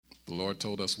The Lord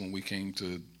told us when we came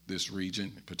to this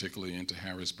region, particularly into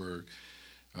Harrisburg,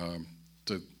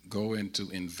 to go and to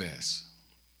invest.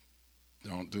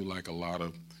 Don't do like a lot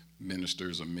of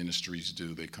ministers or ministries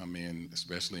do. They come in,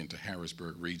 especially into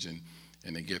Harrisburg region,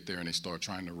 and they get there and they start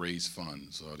trying to raise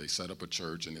funds, or they set up a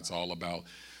church and it's all about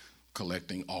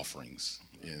collecting offerings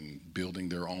and building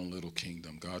their own little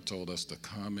kingdom. God told us to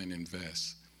come and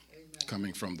invest. Amen.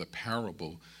 Coming from the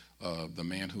parable of the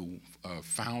man who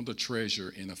found a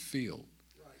treasure in a field.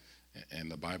 Right. And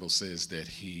the Bible says that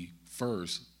he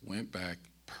first went back,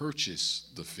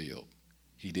 purchased the field.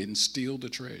 He didn't steal the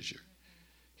treasure.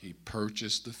 He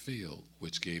purchased the field,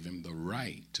 which gave him the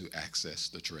right to access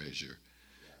the treasure.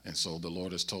 And so the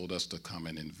Lord has told us to come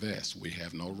and invest. We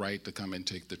have no right to come and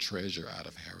take the treasure out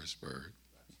of Harrisburg.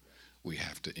 We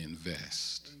have to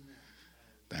invest.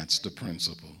 That's the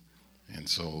principle. And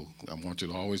so I want you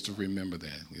to always to remember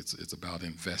that. It's about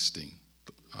investing.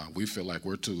 We feel like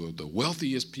we're two of the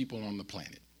wealthiest people on the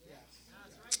planet.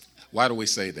 Why do we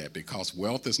say that? Because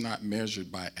wealth is not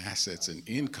measured by assets and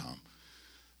income.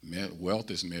 Wealth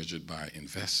is measured by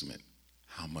investment,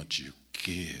 how much you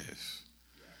give.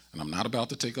 And I'm not about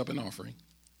to take up an offering.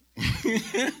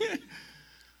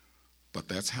 But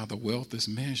that's how the wealth is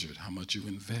measured, how much you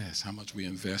invest, how much we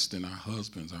invest in our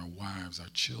husbands, our wives, our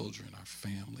children, our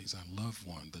families, our loved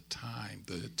one, the time,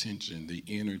 the attention, the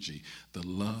energy, the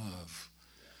love,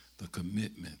 the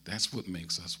commitment. That's what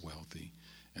makes us wealthy.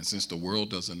 And since the world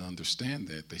doesn't understand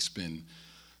that, they spend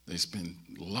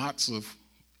lots of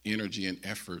energy and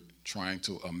effort trying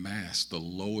to amass the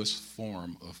lowest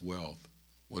form of wealth.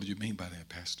 What do you mean by that,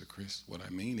 Pastor Chris? What I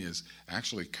mean is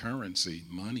actually currency,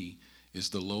 money, is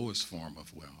the lowest form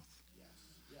of wealth.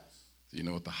 Yes. You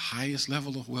know what the highest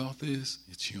level of wealth is?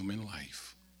 It's human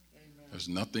life. Amen. There's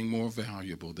nothing more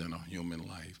valuable than a human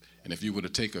life. And if you were to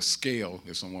take a scale,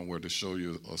 if someone were to show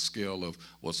you a scale of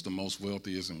what's the most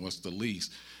wealthiest and what's the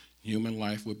least, human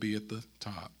life would be at the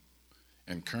top.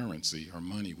 And currency or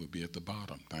money would be at the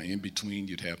bottom. Now, in between,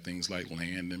 you'd have things like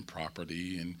land and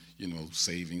property and,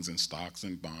 savings and stocks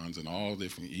and bonds and all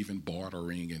different, even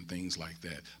bartering and things like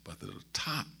that. But at the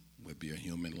top would be a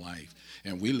human life.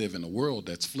 And we live in a world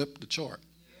that's flipped the chart.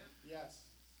 Yes.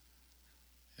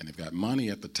 And they've got money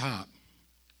at the top,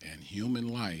 and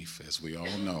human life, as we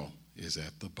all know, is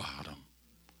at the bottom.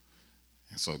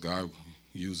 And so God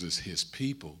uses his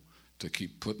people to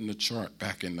keep putting the chart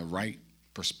back in the right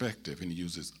perspective, and he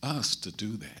uses us to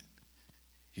do that.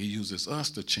 He uses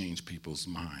us to change people's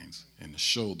minds and to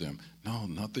show them, no,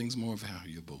 nothing's more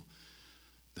valuable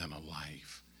than a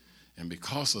life. And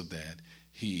because of that,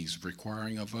 he's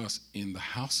requiring of us in the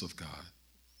house of God,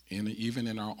 even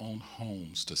in our own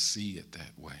homes, to see it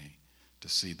that way, to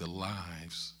see the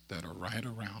lives that are right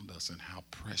around us and how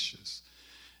precious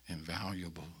and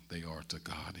valuable they are to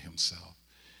God himself.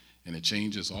 And it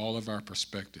changes all of our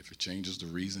perspective. It changes the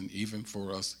reason even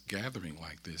for us gathering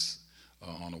like this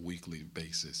on a weekly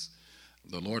basis.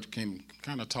 The Lord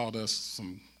kind of taught us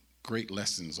some great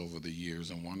lessons over the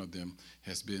years, and one of them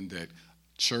has been that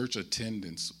church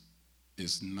attendance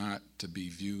is not to be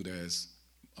viewed as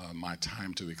my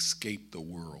time to escape the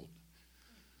world.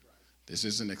 This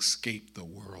isn't escape the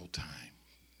world time.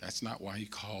 That's not why he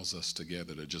calls us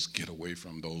together, to just get away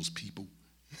from those people.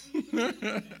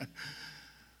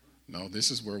 No,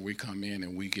 this is where we come in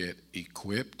and we get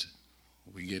equipped,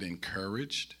 we get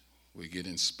encouraged, we get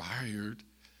inspired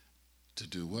to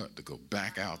do what? To go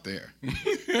back out there.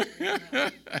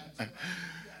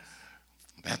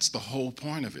 That's the whole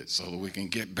point of it, so that we can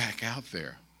get back out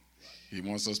there. He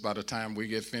wants us, by the time we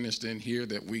get finished in here,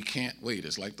 that we can't wait.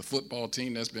 It's like the football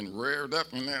team that's been reared up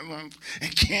in that one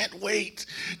and can't wait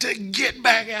to get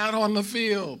back out on the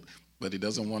field. But he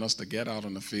doesn't want us to get out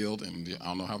on the field. And I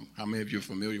don't know how many of you are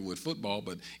familiar with football,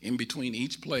 but in between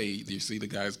each play, you see the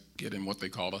guys get in what they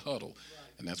call a huddle.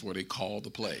 Right. And that's where they call the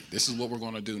play. This is what we're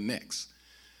going to do next.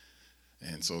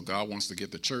 And so God wants to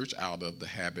get the church out of the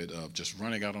habit of just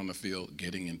running out on the field,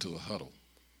 getting into a huddle.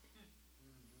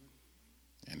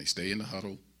 And they stay in the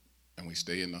huddle, and we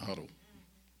stay in the huddle.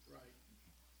 Right.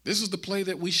 This is the play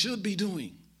that we should be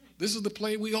doing. This is the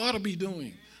play we ought to be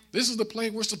doing. This is the play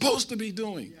we're supposed to be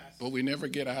doing. Yes. But we never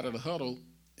get out of the huddle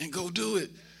and go do it.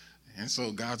 And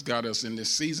so God's got us in this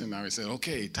season now. He said,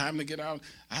 okay, time to get out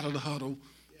of the huddle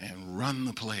and run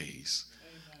the plays.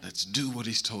 Amen. Let's do what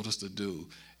he's told us to do.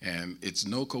 And it's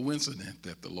no coincidence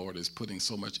that the Lord is putting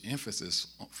so much emphasis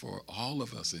for all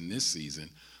of us in this season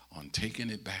on taking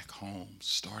it back home.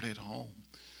 Start at home.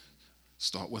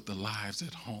 Start with the lives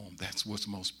at home. That's what's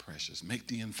most precious. Make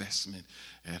the investment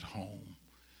at home.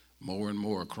 More and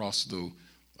more across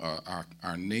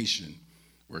our nation,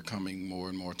 we're coming more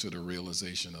and more to the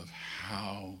realization of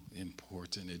how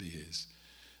important it is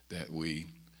that we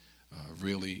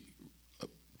really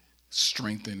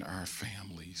strengthen our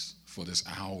families for this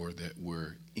hour that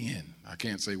we're in. I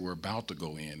can't say we're about to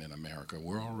go in America.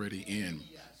 We're already in.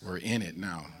 We're in it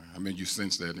now. I mean, you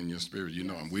sense that in your spirit, you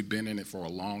know, and we've been in it for a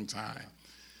long time.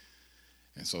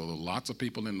 And so lots of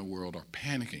people in the world are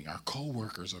panicking. Our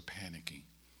co-workers are panicking.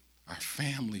 Our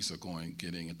families are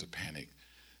getting into panic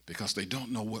because they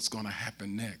don't know what's going to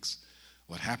happen next.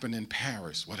 What happened in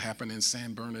Paris, what happened in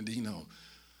San Bernardino,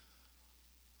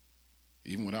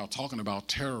 even without talking about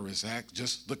terrorist acts,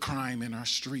 just the crime in our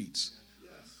streets.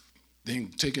 Yes.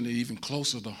 Then taking it even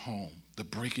closer to home, the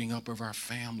breaking up of our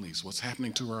families, what's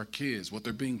happening to our kids, what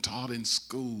they're being taught in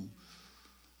school.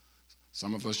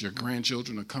 Some of us, your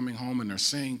grandchildren are coming home and they're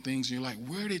saying things, and you're like,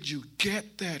 where did you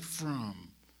get that from?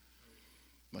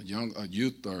 A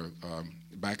youth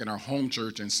back in our home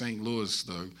church in St. Louis,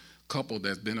 the couple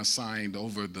that's been assigned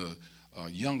over the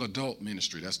young adult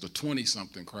ministry, that's the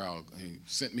 20-something crowd. He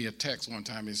sent me a text one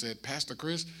time. He said, Pastor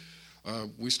Chris,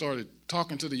 we started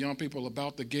talking to the young people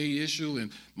about the gay issue,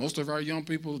 and most of our young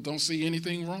people don't see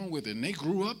anything wrong with it. And they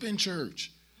grew up in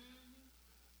church.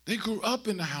 They grew up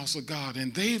in the house of God,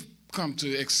 and they've come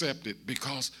to accept it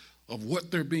because of what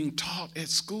they're being taught at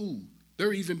school.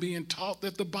 They're even being taught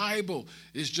that the Bible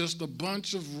is just a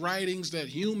bunch of writings that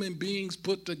human beings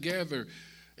put together,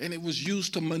 and it was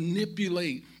used to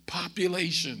manipulate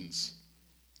populations.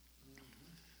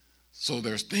 So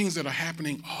there's things that are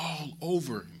happening all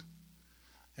over.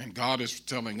 And God is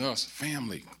telling us,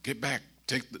 family, get back,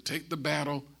 take the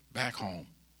battle back home.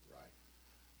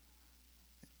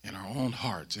 Right. In our own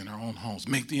hearts, in our own homes.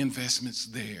 Make the investments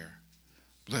there.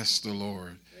 Bless the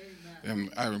Lord. Amen.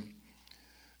 And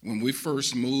when we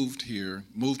first moved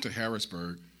to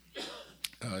Harrisburg,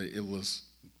 it was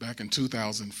back in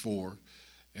 2004,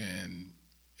 and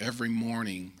every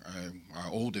morning,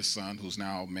 our oldest son, who's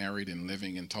now married and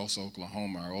living in Tulsa,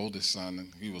 Oklahoma, our oldest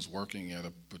son, he was working at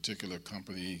a particular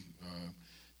company,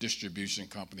 distribution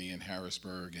company in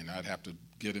Harrisburg, and I'd have to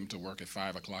get him to work at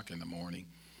 5 o'clock in the morning.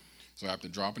 So after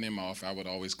dropping him off, I would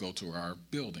always go to our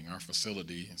building, our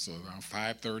facility. And so around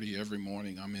 5:30 every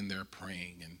morning, I'm in there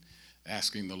praying and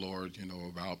asking the Lord,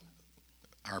 about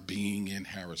our being in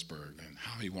Harrisburg and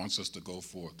how he wants us to go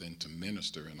forth and to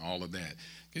minister and all of that.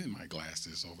 Get my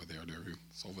glasses over there.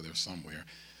 It's over there somewhere.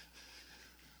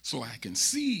 So I can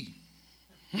see.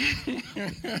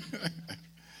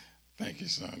 Thank you,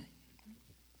 son.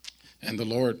 And the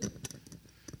Lord,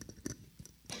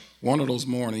 one of those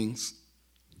mornings,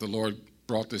 the Lord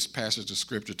brought this passage of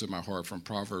scripture to my heart from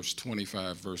Proverbs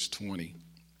 25, verse 20.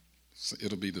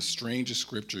 It'll be the strangest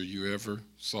scripture you ever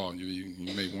saw. You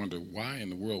may wonder, why in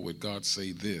the world would God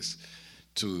say this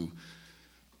to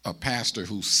a pastor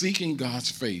who's seeking God's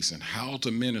face and how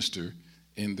to minister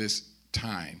in this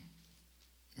time?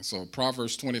 And so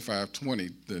Proverbs 25:20,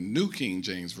 the New King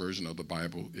James Version of the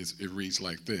Bible, it reads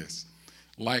like this: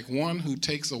 like one who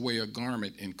takes away a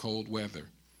garment in cold weather,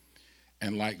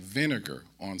 and like vinegar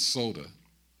on soda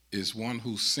is one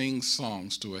who sings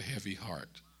songs to a heavy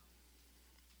heart.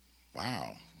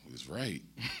 Wow, he was right.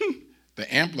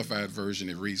 The Amplified Version,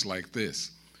 it reads like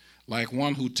this: like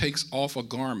one who takes off a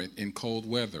garment in cold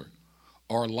weather,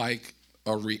 or like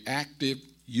a reactive,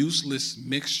 useless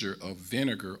mixture of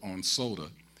vinegar on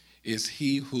soda, is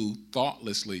he who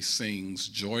thoughtlessly sings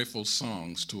joyful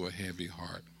songs to a heavy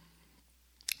heart.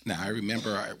 Now, I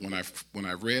remember when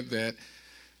I read that,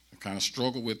 I kind of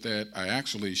struggled with that. I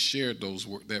actually shared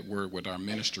that word with our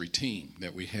ministry team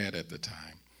that we had at the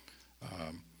time,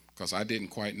 because I didn't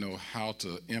quite know how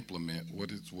to implement what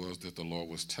it was that the Lord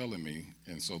was telling me.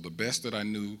 And so the best that I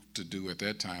knew to do at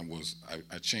that time was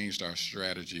I changed our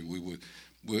strategy. We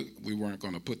weren't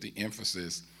going to put the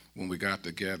emphasis when we got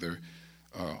together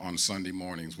on Sunday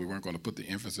mornings. We weren't going to put the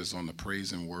emphasis on the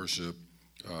praise and worship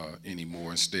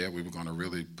anymore. Instead, we were going to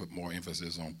really put more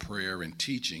emphasis on prayer and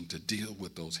teaching to deal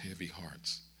with those heavy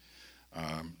hearts.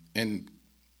 And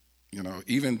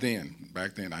even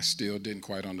back then, I still didn't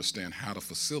quite understand how to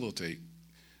facilitate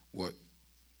what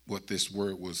this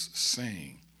word was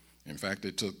saying. In fact,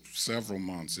 it took several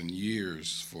months and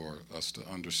years for us to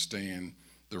understand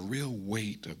the real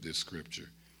weight of this scripture.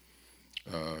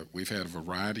 We've had a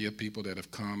variety of people that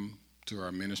have come to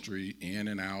our ministry in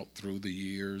and out through the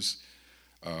years,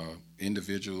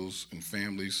 individuals and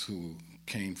families who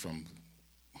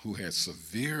had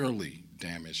severely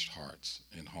damaged hearts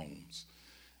and homes.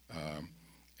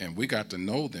 And we got to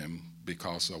know them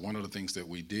because one of the things that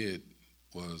we did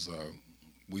was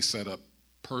we set up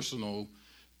personal,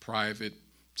 private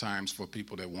times for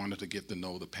people that wanted to get to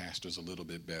know the pastors a little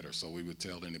bit better. So we would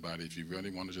tell anybody, if you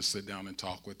really want to just sit down and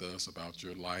talk with us about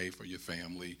your life or your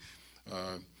family,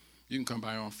 you can come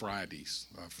by on Fridays.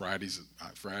 Friday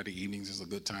evenings is a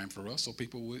good time for us. So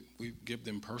we give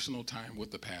them personal time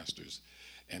with the pastors.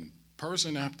 And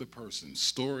person after person,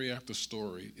 story after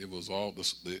story,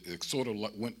 it sort of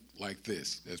went like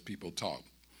this as people talk.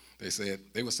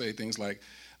 They would say things like,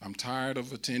 I'm tired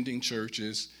of attending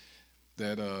churches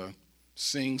that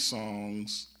sing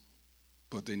songs,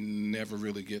 but they never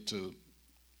really get to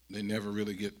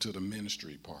the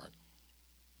ministry part.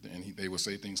 And they would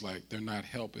say things like, they're not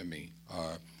helping me,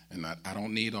 and I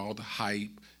don't need all the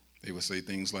hype. They would say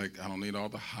things like, I don't need all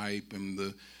the hype and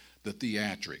the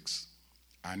theatrics.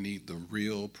 I need the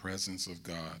real presence of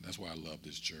God. That's why I love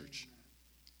this church.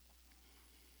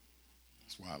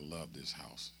 That's why I love this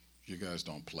house. You guys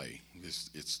don't play.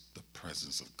 It's the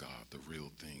presence of God, the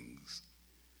real things.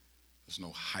 There's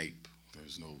no hype.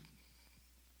 There's no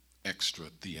extra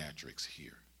theatrics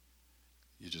here.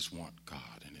 You just want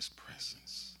God and his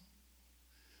presence.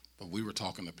 But we were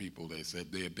talking to people, they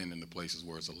said they had been in the places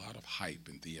where there's a lot of hype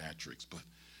and theatrics, but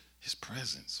his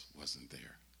presence wasn't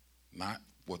there. Not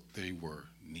what they were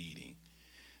needing.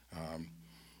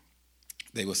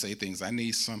 They would say things, I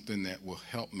need something that will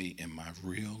help me in my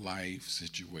real life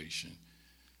situation.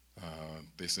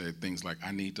 They said things like,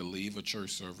 I need to leave a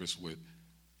church service with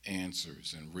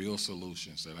answers and real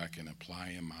solutions that I can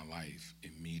apply in my life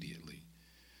immediately.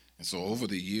 And so over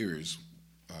the years,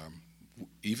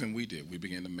 even we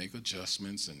began to make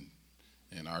adjustments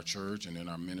in our church and in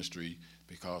our ministry,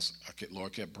 because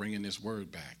Lord kept bringing this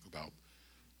word back about,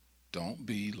 don't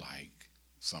be like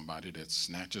somebody that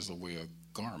snatches away a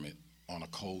garment on a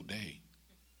cold day.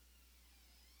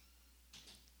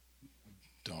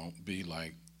 Don't be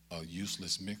like a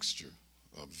useless mixture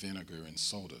of vinegar and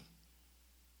soda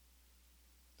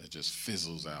that just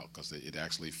fizzles out, because it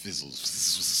actually fizzles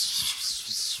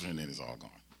and then it's all gone.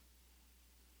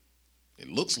 It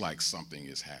looks like something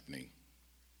is happening,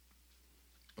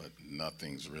 but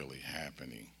nothing's really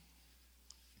happening.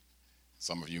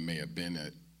 Some of you may have been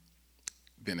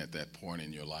at that point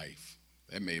in your life.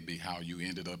 That may be how you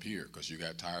ended up here, because you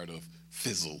got tired of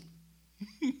fizzle.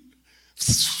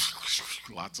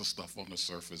 Lots of stuff on the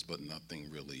surface, but nothing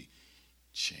really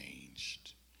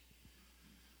changed.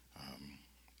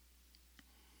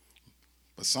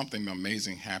 But something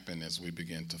amazing happened as we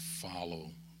began to follow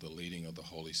the leading of the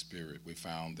Holy Spirit. We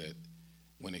found that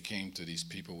when it came to these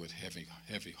people with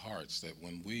heavy hearts, that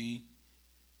when we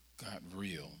got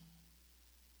real,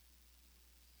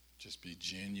 just be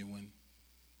genuine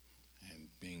and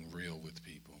being real with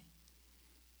people,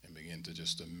 and begin to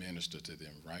just minister to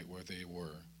them right where they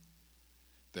were,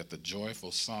 that the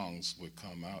joyful songs would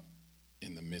come out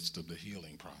in the midst of the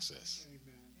healing process. Amen.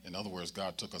 In other words,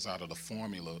 God took us out of the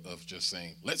formula of just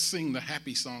saying, let's sing the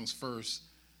happy songs first.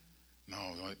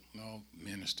 No,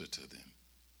 minister to them.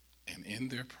 And in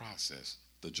their process,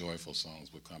 the joyful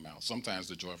songs would come out. Sometimes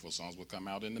the joyful songs would come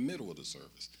out in the middle of the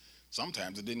service.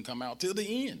 Sometimes it didn't come out till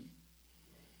the end.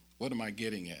 What am I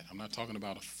getting at? I'm not talking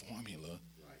about a formula.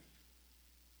 Right.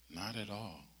 Not at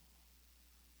all.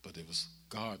 But it was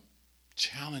God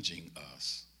challenging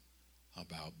us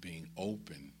about being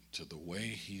open to the way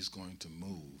he's going to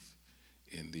move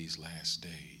in these last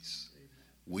days. Amen.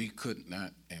 We could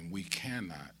not and we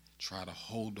cannot try to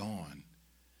hold on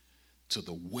to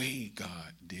the way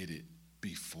God did it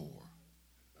before.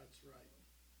 That's right.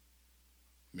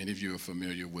 Many of you are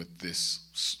familiar with this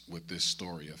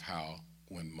story of how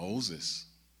when Moses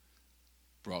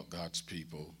brought God's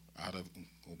people out of,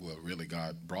 really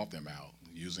God brought them out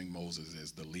using Moses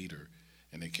as the leader,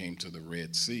 and they came to the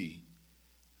Red Sea.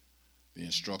 The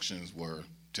instructions were,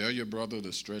 tell your brother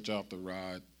to stretch out the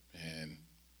rod, and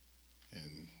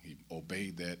he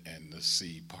obeyed that, and the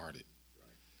sea parted.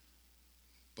 Right.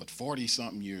 But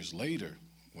 40-something years later,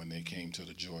 when they came to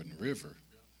the Jordan River,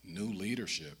 new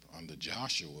leadership under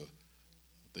Joshua,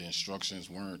 the instructions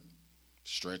weren't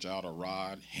stretch out a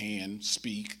rod, hand,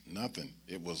 speak, nothing.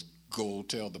 It was go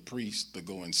tell the priest to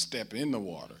go and step in the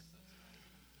water.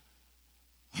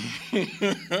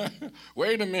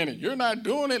 Wait a minute, you're not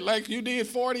doing it like you did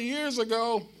 40 years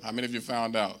ago. How many of you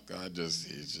found out God just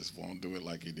won't do it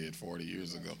like he did 40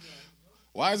 years ago?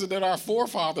 Why is it that our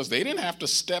forefathers, they didn't have to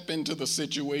step into the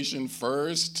situation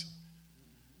first?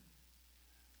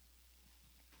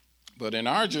 But in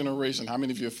our generation, how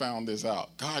many of you have found this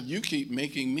out? God, you keep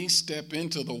making me step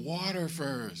into the water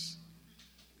first.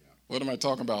 What am I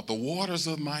talking about? The waters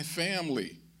of my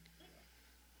family.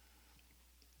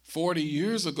 40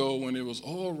 years ago when it was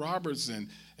Oral Roberts and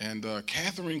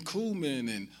Catherine Kuhlman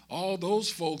and all those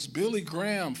folks, Billy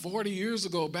Graham, 40 years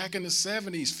ago, back in the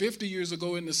 70s, 50 years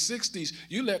ago in the 60s,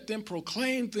 you let them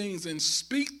proclaim things and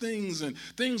speak things, and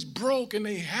things broke and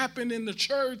they happened in the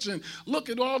church, and look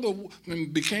at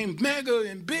and became mega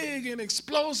and big and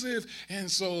explosive. And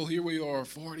so here we are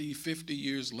 40, 50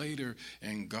 years later,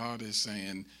 and God is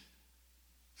saying,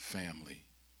 family.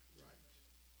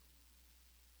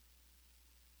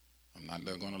 I'm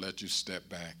not going to let you step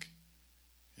back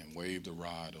and wave the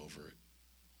rod over it.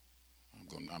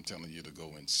 I'm telling you to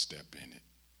go and step in it.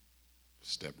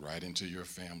 Step right into your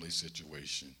family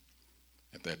situation.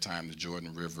 At that time, the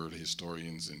Jordan River, the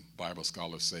historians and Bible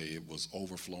scholars say it was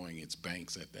overflowing its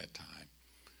banks at that time.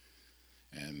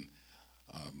 And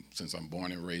since I'm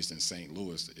born and raised in St.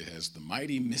 Louis, it has the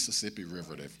mighty Mississippi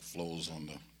River that flows on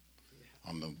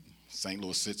the St.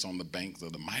 Louis sits on the banks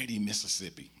of the mighty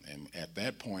Mississippi. And at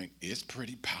that point, it's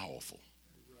pretty powerful.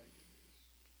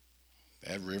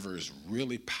 That river is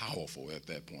really powerful at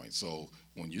that point. So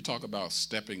when you talk about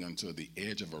stepping onto the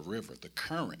edge of a river, the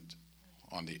current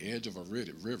on the edge of a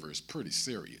river is pretty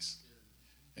serious.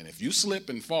 And if you slip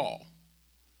and fall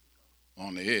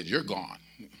on the edge, you're gone.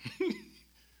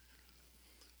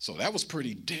 So that was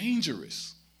pretty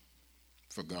dangerous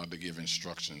for God to give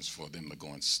instructions for them to go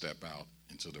and step out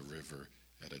into the river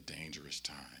at a dangerous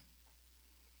time.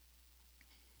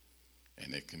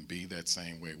 And it can be that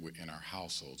same way in our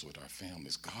households with our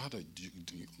families. God,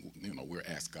 we're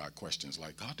asked God questions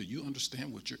like, God, do you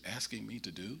understand what you're asking me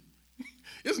to do?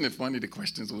 Isn't it funny the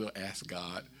questions we'll ask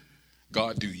God?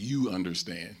 God, do you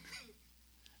understand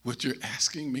what you're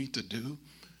asking me to do?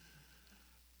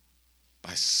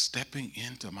 By stepping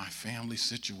into my family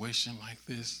situation like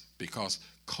this, because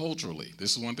culturally,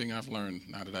 this is one thing I've learned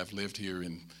now that I've lived here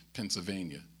in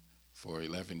Pennsylvania for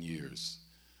 11 years.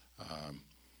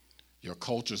 Your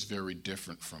culture is very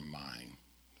different from mine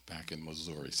back in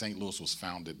Missouri. St. Louis was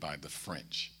founded by the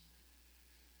French.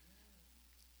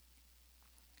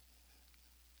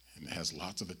 And it has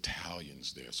lots of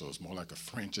Italians there, so it's more like a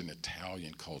French and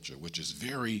Italian culture, which is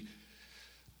very,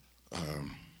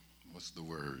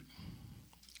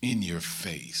 in your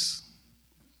face.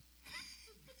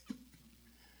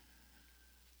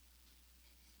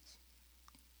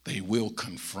 They will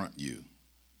confront you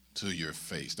to your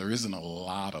face. There isn't a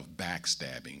lot of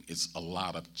backstabbing. It's a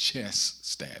lot of chest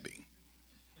stabbing.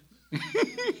 I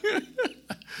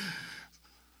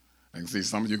can see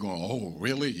some of you going, oh,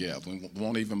 really? Yeah, we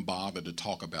won't even bother to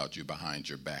talk about you behind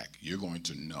your back. You're going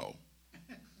to know.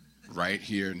 Right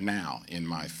here now, in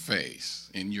my face,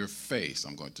 in your face,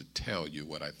 I'm going to tell you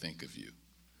what I think of you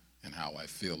and how I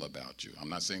feel about you. I'm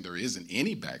not saying there isn't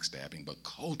any backstabbing, but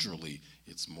culturally,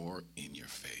 it's more in your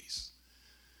face.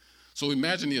 So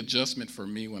imagine the adjustment for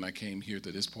me when I came here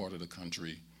to this part of the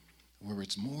country where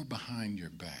it's more behind your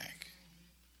back.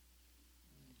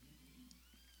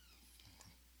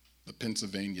 The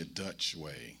Pennsylvania Dutch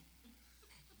way.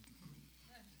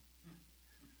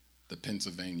 The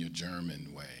Pennsylvania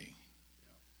German way.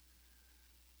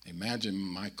 Imagine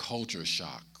my culture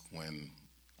shock when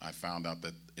I found out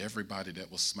that everybody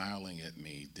that was smiling at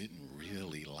me didn't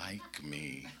really like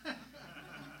me.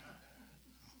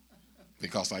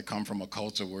 Because I come from a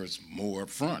culture where it's more up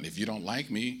front. If you don't like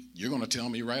me, you're going to tell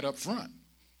me right up front.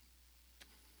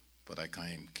 But I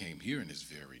came here and it's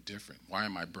very different. Why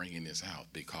am I bringing this out?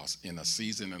 Because in a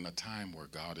season and a time where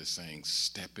God is saying,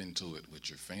 step into it with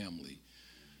your family,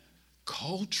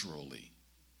 culturally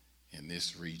in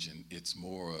this region, it's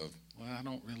more of, well, I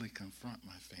don't really confront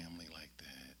my family like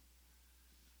that.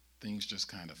 Things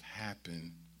just kind of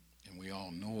happen and we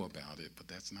all know about it, but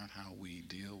that's not how we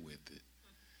deal with it.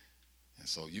 And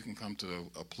so you can come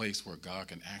to a place where God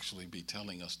can actually be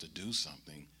telling us to do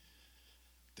something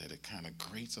that it kind of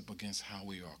grates up against how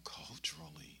we are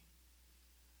culturally.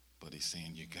 But he's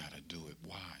saying you got to do it.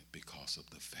 Why? Because of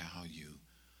the value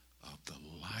of the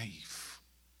life.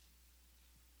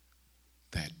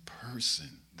 That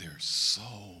person, their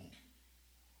soul.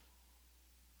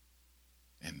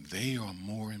 And they are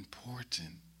more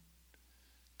important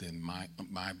than my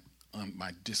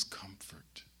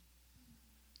discomfort.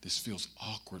 This feels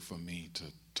awkward for me to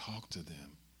talk to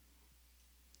them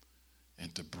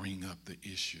and to bring up the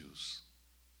issues.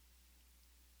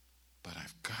 But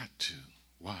I've got to.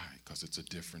 Why? Because it's a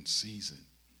different season.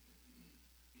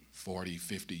 40,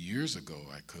 50 years ago,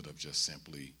 I could have just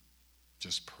simply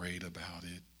just prayed about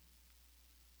it,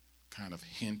 kind of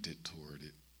hinted toward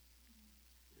it.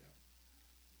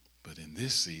 But in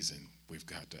this season, we've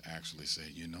got to actually say,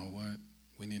 you know what?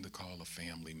 We need to call a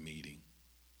family meeting.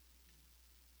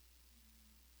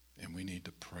 And we need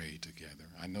to pray together.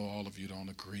 I know all of you don't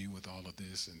agree with all of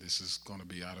this, and this is going to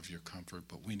be out of your comfort,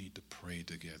 but we need to pray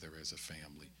together as a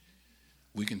family.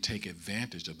 We can take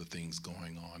advantage of the things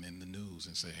going on in the news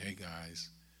and say, hey, guys,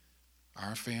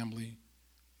 our family,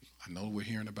 I know we're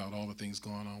hearing about all the things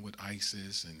going on with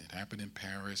ISIS, and it happened in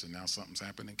Paris, and now something's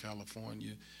happened in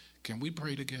California. Can we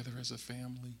pray together as a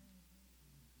family?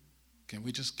 Can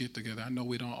we just get together? I know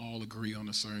we don't all agree on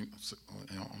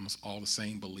all the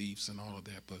same beliefs and all of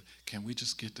that, but can we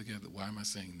just get together? Why am I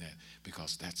saying that?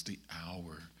 Because that's the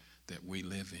hour that we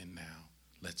live in now.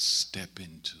 Let's step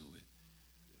into it.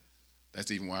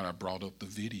 That's even why I brought up the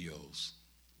videos.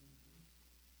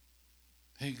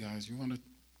 Hey guys, you want to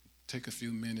take a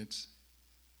few minutes?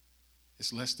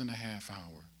 It's less than a half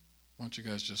hour. I want you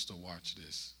guys just to watch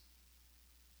this.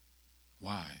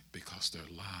 Why? Because their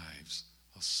lives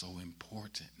are so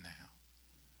important now.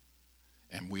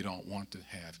 And we don't want to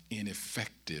have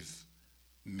ineffective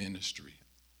ministry.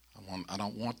 I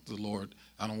don't want the Lord,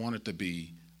 I don't want it to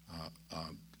be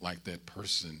like that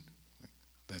person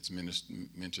that's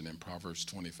mentioned in Proverbs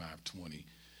 25:20,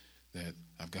 that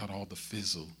I've got all the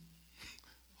fizzle,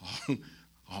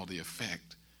 all the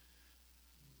effect,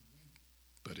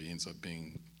 but it ends up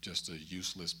being just a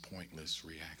useless, pointless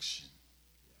reaction.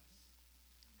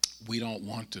 We don't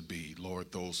want to be,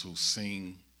 Lord, those who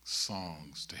sing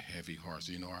songs to heavy hearts.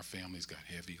 You know, our family's got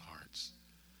heavy hearts.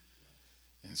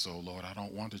 And so, Lord, I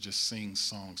don't want to just sing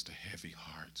songs to heavy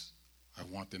hearts. I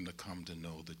want them to come to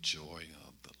know the joy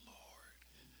of the Lord.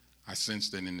 I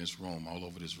sensed that in this room, all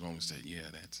over this room, and said,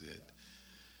 yeah, that's it.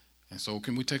 And so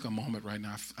can we take a moment right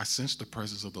now? I sense the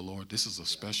presence of the Lord. This is a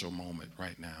special moment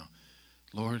right now.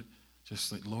 Lord,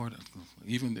 just like, Lord,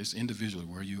 even this individually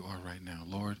where you are right now,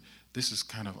 Lord, this is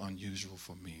kind of unusual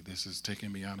for me. This is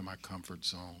taking me out of my comfort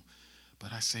zone.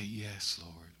 But I say, yes,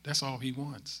 Lord. That's all he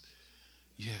wants.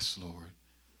 Yes, Lord.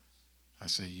 I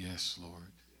say, yes,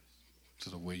 Lord, to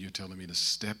the way you're telling me to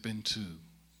step into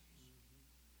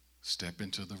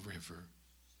the river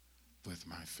with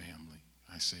my family.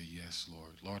 I say, yes,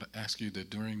 Lord. Lord, I ask you that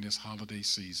during this holiday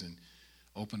season,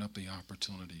 open up the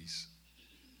opportunities.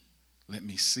 Let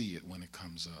me see it when it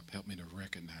comes up. Help me to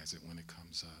recognize it when it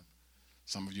comes up.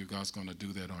 Some of you guys are going to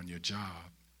do that on your job.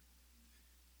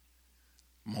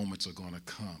 Moments are going to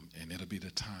come, and it'll be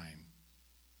the time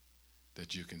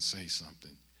that you can say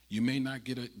something. You may not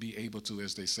be able to,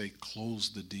 as they say, close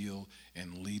the deal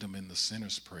and lead them in the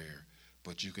sinner's prayer,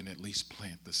 but you can at least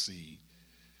plant the seed.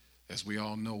 As we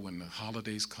all know, when the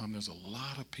holidays come, there's a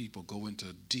lot of people go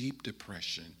into deep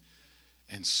depression,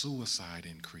 and suicide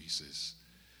increases.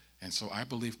 And so I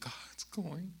believe God's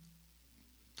going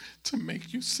to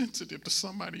make you sensitive to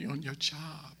somebody on your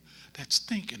job that's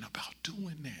thinking about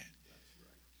doing that.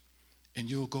 And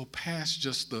you'll go past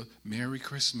just the Merry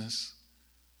Christmas,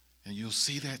 and you'll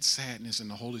see that sadness, and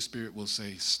the Holy Spirit will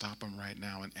say, stop them right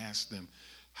now and ask them,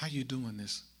 how you doing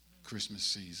this Christmas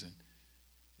season?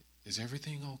 Is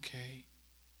everything okay?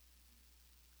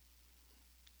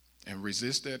 And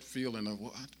resist that feeling of,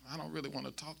 well, I don't really want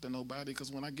to talk to nobody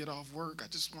because when I get off work, I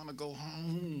just want to go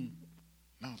home.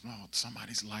 No,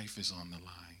 somebody's life is on the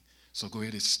line. So go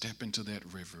ahead and step into that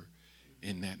river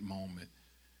in that moment.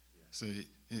 Say,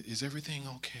 is everything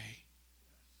okay?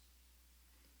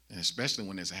 And especially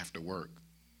when it's after work.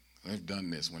 I've done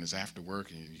this. When it's after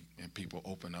work and people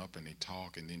open up and they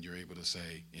talk, and then you're able to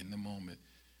say in the moment,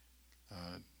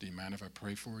 do you mind if I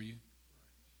pray for you?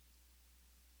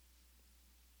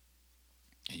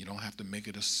 And you don't have to make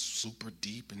it a super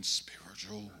deep and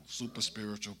super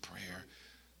spiritual prayer.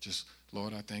 Just,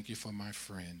 Lord, I thank you for my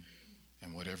friend.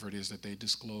 And whatever it is that they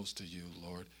disclose to you,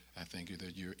 Lord, I thank you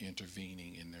that you're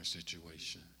intervening in their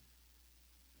situation.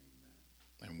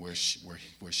 And where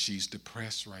she's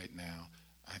depressed right now,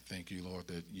 I thank you, Lord,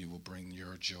 that you will bring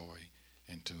your joy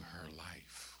into her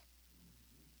life.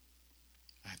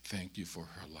 I thank you for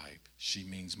her life. She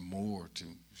means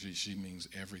she means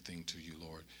everything to you,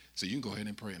 Lord. So you can go ahead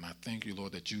and pray. And I thank you,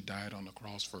 Lord, that you died on the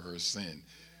cross for her sin.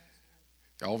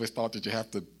 I always thought that you have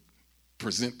to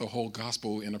present the whole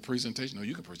gospel in a presentation. No,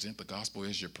 you can present the gospel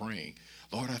as you're praying.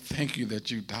 Lord, I thank you that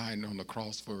you died on the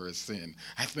cross for her sin.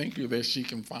 I thank you that she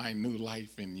can find new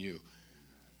life in you.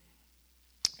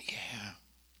 Yeah,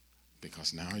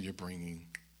 because now you're bringing,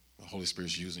 the Holy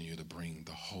Spirit's using you to bring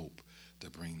the hope, to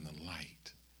bring the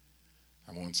light.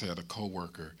 I once had a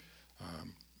coworker,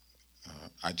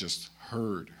 I just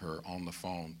heard her on the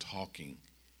phone talking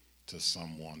to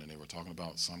someone, and they were talking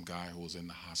about some guy who was in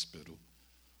the hospital,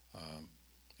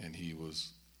 and he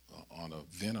was on a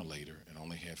ventilator and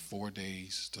only had 4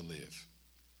 days to live.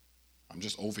 I'm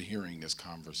just overhearing this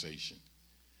conversation.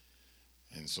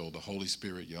 And so the Holy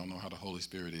Spirit, y'all know how the Holy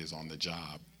Spirit is on the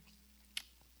job.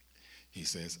 He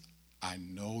says, I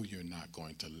know you're not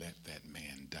going to let that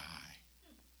man die.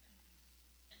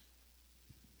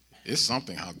 It's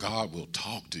something how God will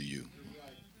talk to you.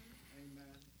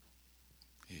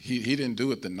 He didn't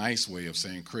do it the nice way of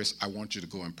saying, Chris, I want you to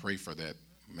go and pray for that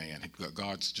man.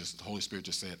 The Holy Spirit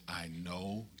just said, I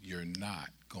know you're not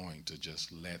going to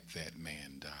just let that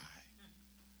man die.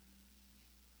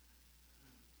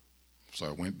 So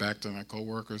I went back to my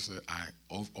coworkers. Said, I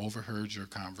overheard your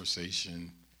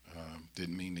conversation.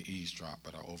 Didn't mean to eavesdrop,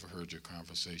 but I overheard your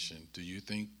conversation. Do you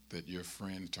think that your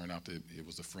friend, turned out that it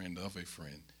was a friend of a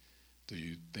friend, do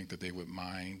you think that they would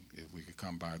mind if we could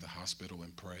come by the hospital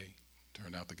and pray?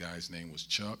 Turned out the guy's name was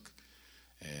Chuck,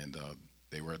 and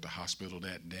they were at the hospital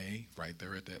that day, right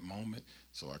there at that moment.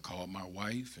 So I called my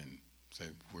wife and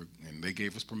said, and they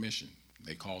gave us permission.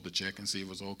 They called to check and see if it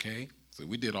was okay. So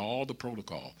we did all the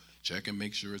protocol. Check and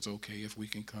make sure it's okay if we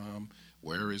can come.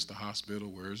 Where is the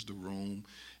hospital? Where is the room?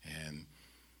 And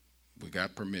we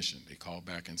got permission. They called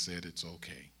back and said it's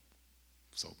okay.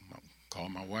 So I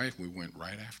called my wife. We went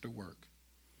right after work.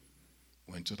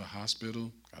 Went to the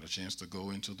hospital, got a chance to go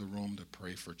into the room to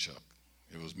pray for Chuck.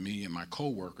 It was me and my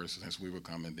coworkers, since we were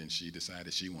coming, then she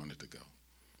decided she wanted to go.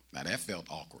 Now that felt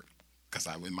awkward, because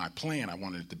in my plan, I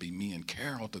wanted it to be me and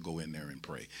Carol to go in there and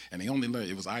pray. And it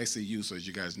was ICU, so as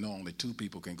you guys know, only 2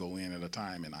 people can go in at a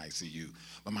time in ICU.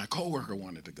 But my coworker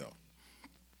wanted to go.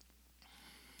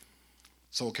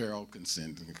 So Carol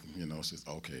consented, says,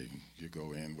 okay, you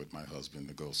go in with my husband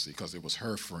to go see, because it was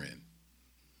her friend.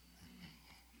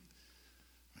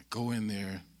 I go in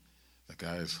there, the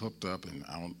guy is hooked up, and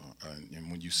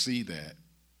when you see that,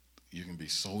 you can be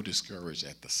so discouraged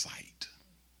at the sight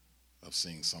of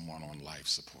seeing someone on life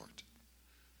support.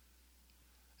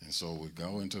 And so we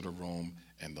go into the room,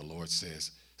 and the Lord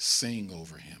says, sing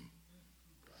over him.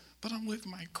 But I'm with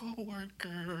my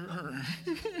coworker.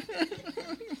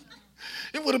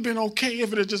 It would have been okay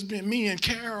if it had just been me and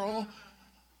Carol.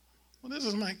 Well, this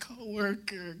is my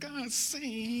coworker. God,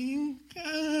 sing.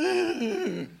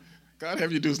 God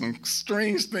have you do some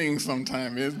strange things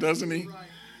sometimes, doesn't he?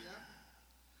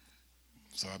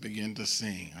 So I begin to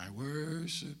sing. I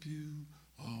worship you,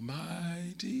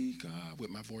 Almighty God, with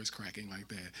my voice cracking like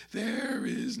that. There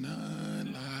is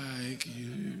none like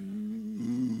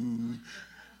you.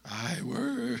 I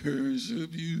worship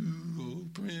you, O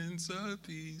Prince of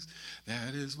Peace.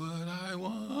 That is what I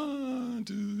want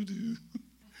to do.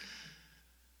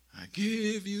 I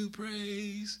give you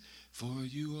praise, for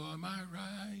you are my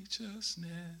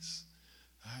righteousness.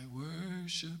 I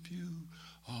worship you,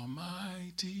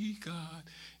 Almighty God.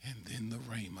 And then the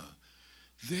Rhema.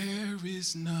 There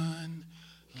is none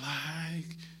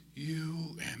like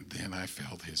you. And then I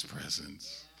felt his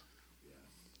presence.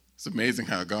 It's amazing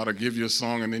how God will give you a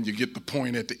song and then you get the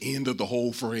point at the end of the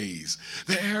whole phrase.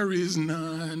 There is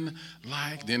none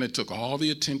like. Then it took all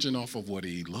the attention off of what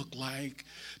he looked like,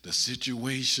 the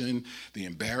situation, the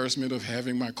embarrassment of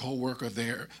having my coworker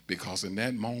there, because in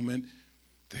that moment,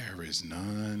 there is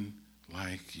none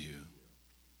like you.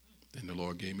 Then the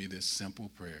Lord gave me this simple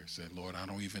prayer. Said, Lord, I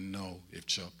don't even know if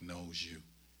Chuck knows you,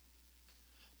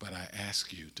 but I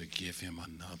ask you to give him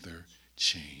another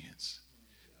chance.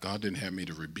 God didn't have me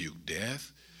to rebuke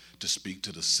death, to speak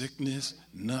to the sickness,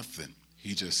 nothing.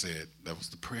 He just said, that was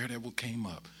the prayer that came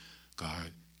up. God,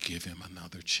 give him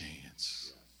another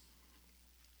chance.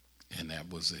 And that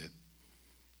was it.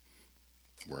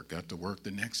 Got to work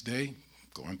the next day,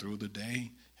 going through the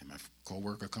day, and my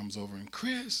coworker comes over and,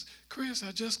 Chris,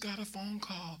 I just got a phone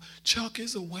call. Chuck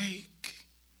is awake.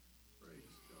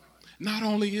 Not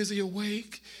only is he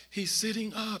awake, he's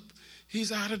sitting up.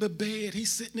 He's out of the bed.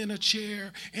 He's sitting in a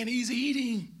chair, and he's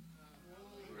eating.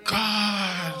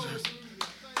 God.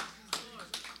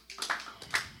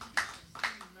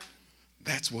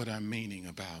 That's what I'm meaning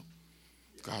about.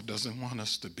 God doesn't want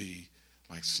us to be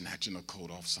like snatching a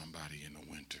coat off somebody in the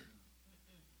winter,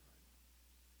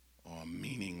 or a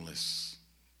meaningless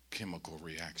chemical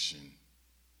reaction,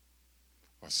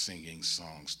 or singing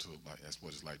songs to, that's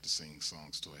what it's like to sing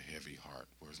songs to a heavy heart,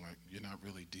 where it's like you're not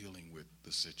really dealing with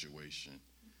the situation.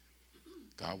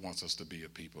 God wants us to be a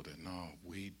people that, no,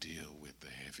 we deal with the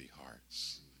heavy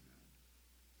hearts.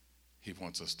 He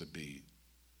wants us to be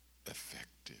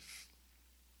effective.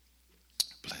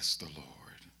 Bless the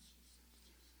Lord.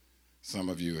 Some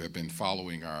of you have been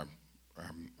following our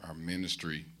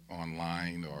ministry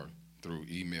online or through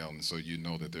email, and so you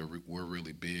know that we're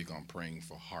really big on praying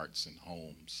for hearts and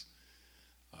homes,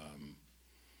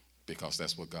 because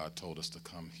that's what God told us to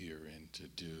come here and to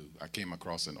do. I came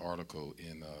across an article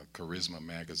in Charisma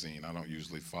magazine. I don't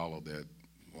usually follow that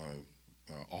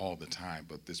all the time,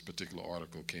 but this particular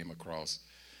article came across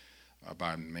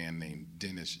by a man named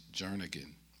Dennis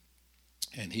Jernigan.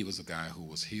 And he was a guy who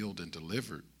was healed and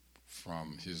delivered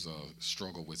from his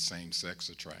struggle with same-sex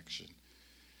attraction.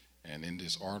 And in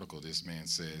this article, this man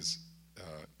says,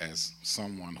 as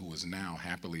someone who is now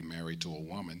happily married to a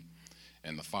woman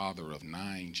and the father of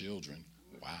 9 children,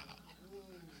 wow.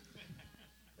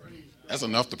 That's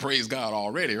enough to praise God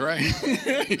already, right?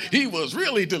 He was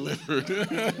really delivered.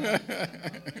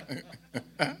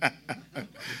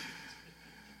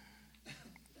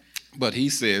 But he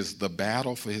says the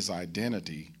battle for his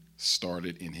identity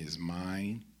started in his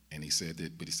mind, and he said,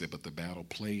 but the battle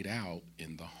played out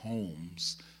in the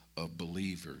homes of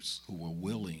believers who were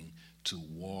willing to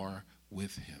war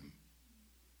with him.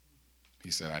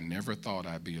 He said, I never thought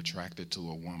I'd be attracted to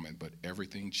a woman, but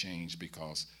everything changed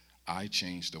because I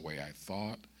changed the way I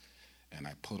thought, and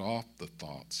I put off the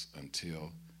thoughts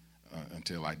until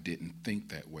I didn't think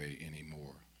that way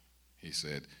anymore. He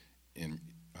said,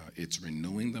 it's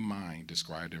renewing the mind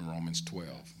described in Romans 12.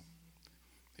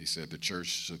 He said the church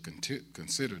should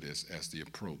consider this as the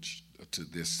approach to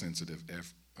this sensitive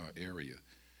area.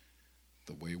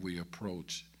 The way we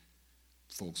approach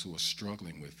folks who are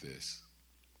struggling with this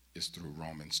is through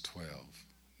Romans 12.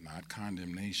 Not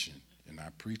condemnation and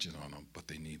not preaching on them, but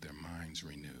they need their minds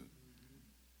renewed.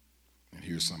 And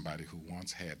here's somebody who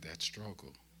once had that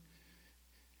struggle.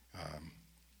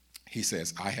 He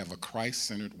says, I have a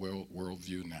Christ-centered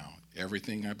worldview now.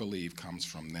 Everything I believe comes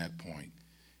from that point.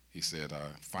 He said,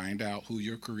 find out who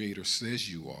your Creator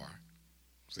says you are.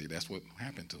 See, that's what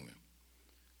happened to him.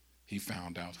 He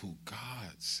found out who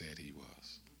God said he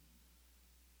was.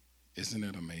 Isn't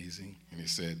it amazing? And he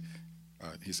said,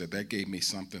 that gave me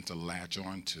something to latch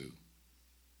on to.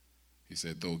 He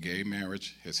said, though gay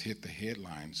marriage has hit the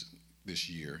headlines this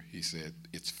year, he said,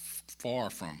 it's far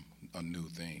from a new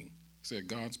thing. He said,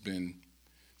 God's been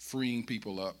freeing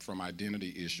people up from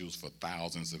identity issues for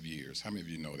thousands of years. How many of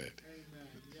you know that? Amen.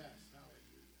 Yes.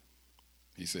 Hallelujah.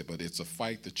 He said, but it's a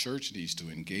fight the church needs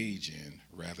to engage in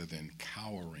rather than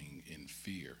cowering in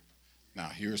fear. Now,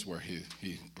 here's where he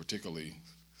particularly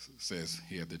says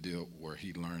he had to deal where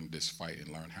he learned this fight and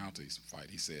learned how to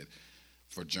fight. He said,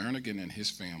 for Jernigan and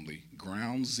his family,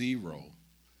 ground zero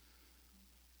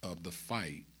of the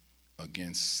fight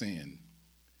against sin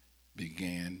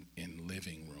began in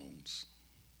living rooms.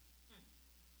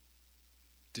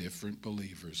 Different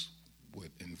believers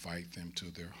would invite them to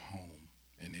their home,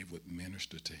 and they would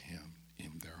minister to him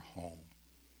in their home.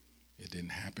 It didn't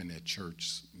happen at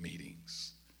church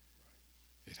meetings.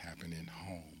 It happened in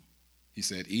home. He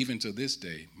said, even to this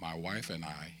day, my wife and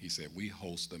I, he said, we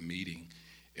host a meeting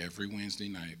every Wednesday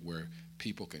night where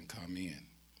people can come in.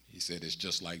 He said, it's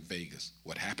just like Vegas.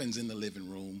 What happens in the living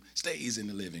room stays in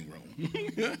the living room.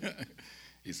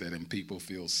 He said, and people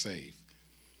feel safe.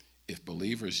 If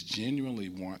believers genuinely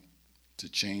want to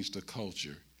change the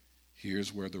culture,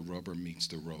 here's where the rubber meets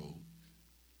the road.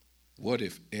 What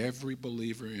if every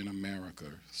believer in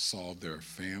America saw their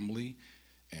family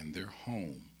and their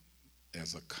home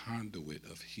as a conduit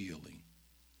of healing?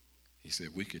 He said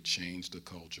we could change the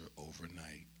culture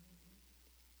overnight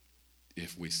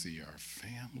if we see our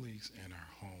families and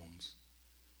our homes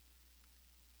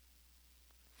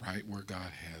right where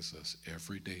God has us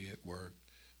every day at work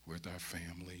with our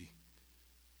family.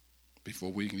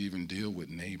 Before we can even deal with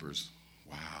neighbors,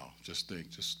 wow, just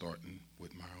starting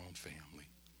with my own family.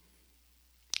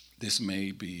 This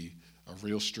may be a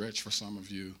real stretch for some of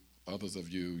you. Others of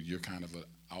you, you're kind of an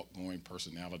outgoing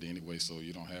personality anyway, so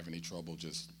you don't have any trouble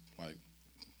just like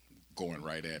going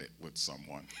right at it with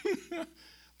someone.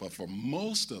 But for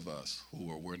most of us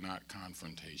we're not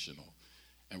confrontational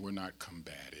and we're not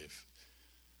combative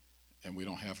and we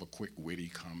don't have a quick, witty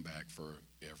comeback for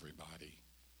everybody.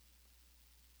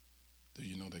 Do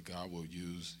you know that God will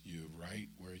use you right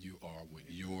where you are with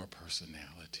your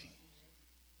personality?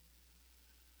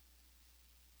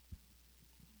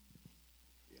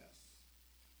 Yes.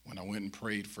 When I went and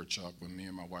prayed for Chuck, when me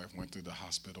and my wife went to the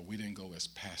hospital, we didn't go as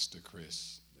Pastor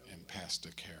Chris and Pastor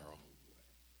Carol.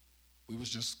 We was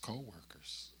just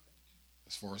co-workers.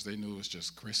 As far as they knew, it was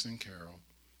just Chris and Carol,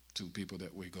 2 people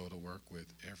that we go to work with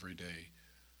every day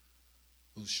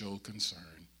who showed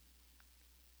concern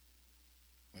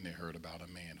when they heard about a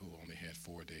man who only had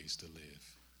 4 days to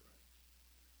live.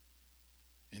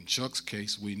 In Chuck's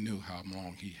case, we knew how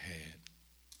long he had.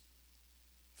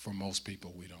 For most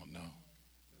people, we don't know.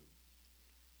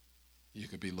 You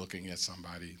could be looking at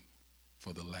somebody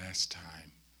for the last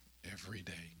time every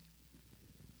day.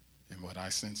 And what I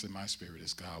sense in my spirit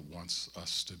is God wants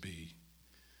us to be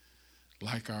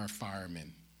like our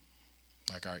firemen,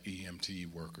 like our EMT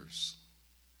workers.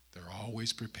 They're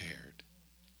always prepared,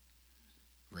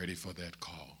 ready for that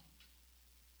call.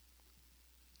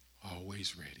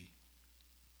 always ready.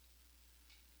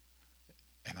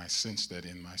 And I sense that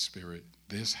in my spirit,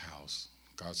 this house,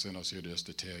 God sent us here just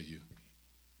to tell you,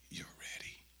 you're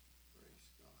ready.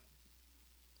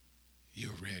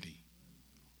 You're ready.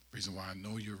 Reason why I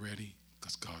know you're ready,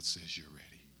 because God says you're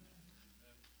ready.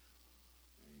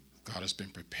 God has been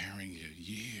preparing you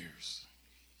years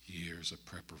of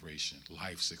preparation,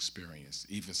 life's experience,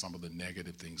 even some of the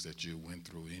negative things that you went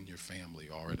through in your family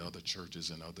or at other churches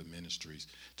and other ministries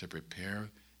to prepare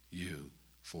you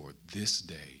for this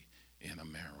day in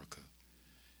America,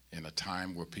 in a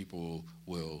time where people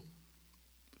will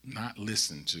not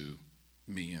listen to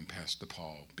me and Pastor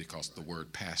Paul because the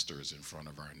word pastor is in front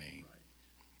of our name,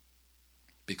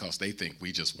 because they think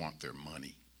we just want their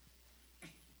money.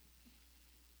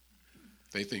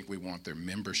 They think we want their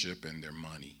membership and their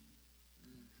money.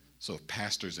 So if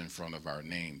pastor's in front of our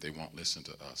name, they won't listen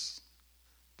to us.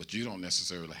 But you don't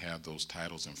necessarily have those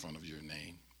titles in front of your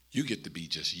name. You get to be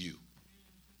just you.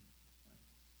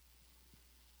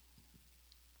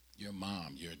 Your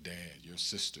mom, your dad, your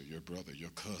sister, your brother, your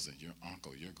cousin, your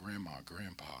uncle, your grandma,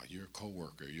 grandpa, your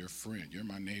coworker, your friend. You're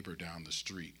my neighbor down the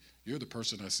street. You're the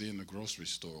person I see in the grocery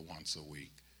store once a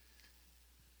week.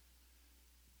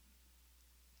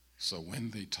 So when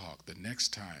they talk, the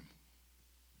next time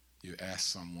you ask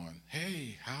someone,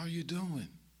 hey, how are you doing?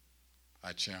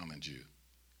 I challenge you,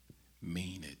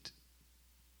 mean it.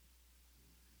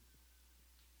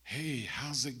 Hey,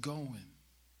 how's it going?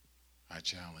 I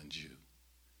challenge you,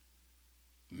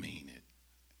 mean it.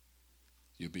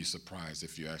 You'll be surprised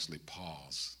if you actually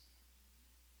pause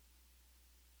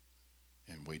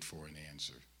and wait for an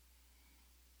answer.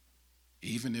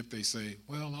 Even if they say,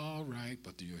 well, all right,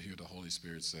 but you'll hear the Holy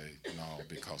Spirit say, no,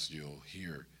 because you'll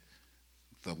hear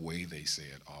the way they say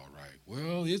it, all right.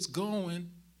 Well, it's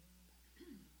going.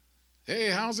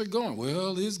 Hey, how's it going?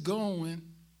 Well, it's going.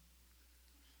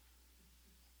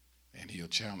 And he'll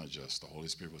challenge us. The Holy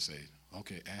Spirit will say,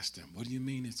 okay, ask them, what do you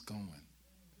mean it's going?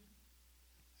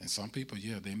 And some people,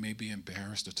 yeah, they may be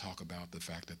embarrassed to talk about the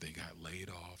fact that they got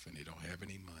laid off and they don't have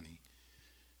any money.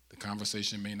 The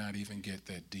conversation may not even get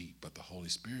that deep, but the Holy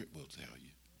Spirit will tell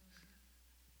you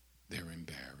they're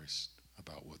embarrassed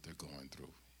about what they're going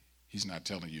through. He's not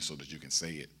telling you so that you can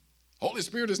say it. Holy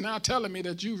Spirit is now telling me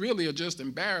that you really are just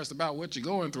embarrassed about what you're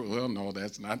going through. Well, no,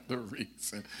 that's not the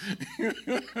reason.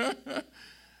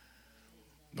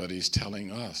 But he's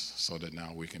telling us so that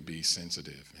now we can be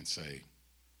sensitive and say,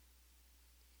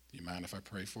 you mind if I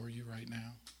pray for you right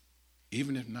now?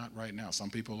 Even if not right now. Some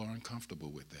people are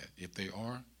uncomfortable with that. If they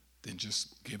are, then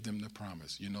just give them the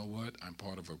promise. You know what? I'm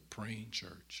part of a praying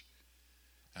church,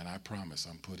 and I promise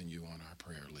I'm putting you on our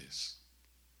prayer list.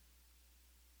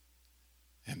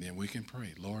 And then we can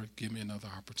pray, Lord, give me another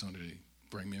opportunity.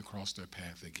 Bring me across their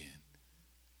path again.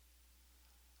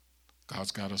 God's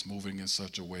got us moving in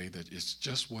such a way that it's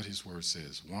just what his word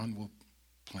says. One will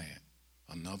plant,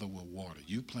 another will water.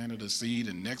 You planted a seed,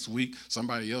 and next week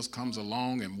somebody else comes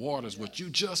along and waters what you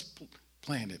just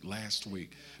planted last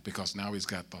week, because now he's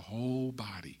got the whole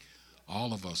body.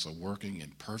 All of us are working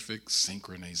in perfect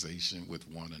synchronization with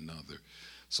one another.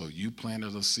 So you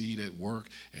planted a seed at work,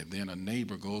 and then a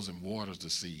neighbor goes and waters the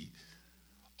seed.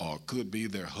 Or it could be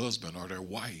their husband or their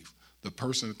wife, the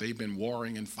person that they've been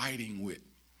warring and fighting with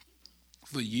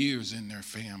for years in their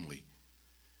family.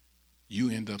 You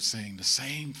end up saying the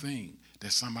same thing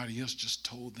that somebody else just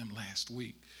told them last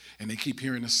week. And they keep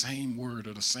hearing the same word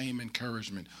or the same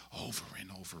encouragement over and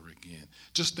over again.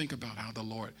 Just think about how the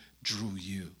Lord drew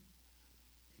you.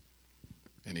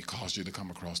 And he caused you to come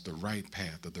across the right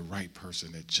path of the right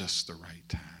person at just the right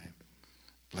time.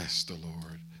 Bless the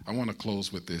Lord. I want to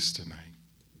close with this tonight.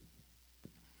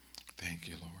 Thank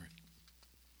you, Lord.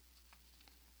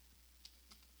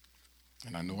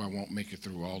 And I know I won't make it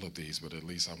through all of these, but at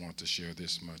least I want to share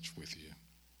this much with you.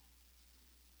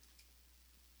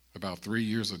 About 3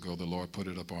 years ago, the Lord put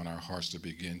it upon our hearts to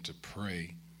begin to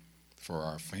pray for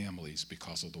our families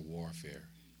because of the warfare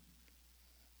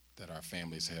that our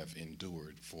families have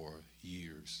endured for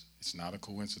years. It's not a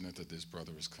coincidence that this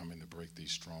brother is coming to break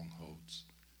these strongholds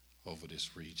over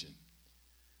this region.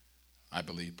 I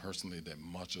believe personally that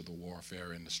much of the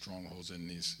warfare and the strongholds in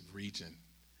this region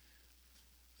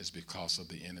is because of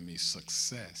the enemy's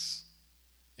success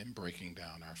in breaking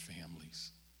down our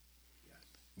families.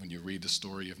 When you read the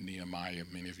story of Nehemiah,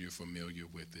 many of you are familiar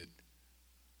with it,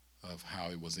 of how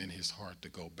it was in his heart to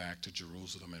go back to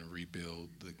Jerusalem and rebuild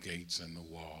the gates and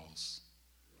the walls.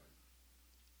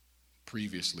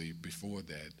 Previously, before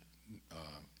that,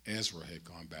 Ezra had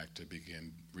gone back to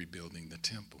begin rebuilding the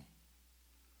temple.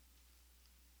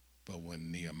 But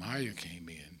when Nehemiah came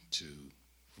in to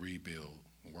rebuild,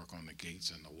 work on the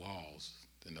gates and the walls,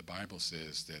 then the Bible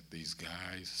says that these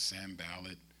guys,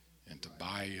 Sanballat and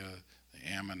Tobiah,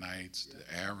 the Ammonites,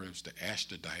 the Arabs, the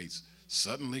Ashdodites,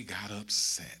 suddenly got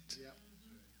upset.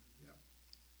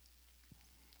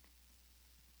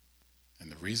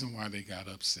 And the reason why they got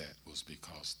upset was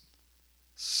because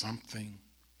something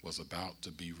was about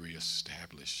to be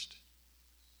reestablished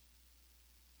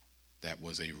that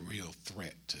was a real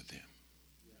threat to them.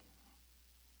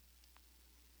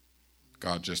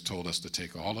 God just told us to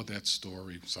take all of that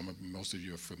story. Most of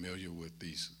you are familiar with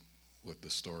the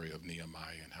story of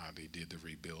Nehemiah and how they did the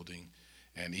rebuilding,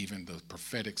 and even the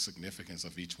prophetic significance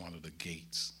of each one of the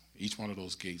gates. Each one of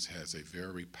those gates has a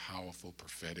very powerful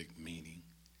prophetic meaning.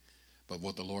 But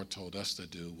what the Lord told us to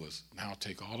do was now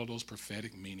take all of those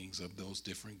prophetic meanings of those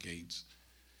different gates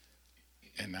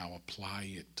and now apply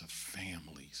it to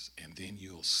families. And then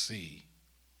you'll see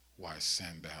why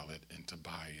Sanballat and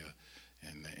Tobiah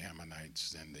and the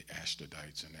Ammonites and the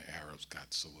Ashdodites and the Arabs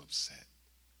got so upset.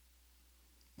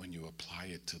 When you apply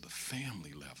it to the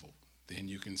family level, then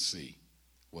you can see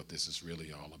what this is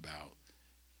really all about.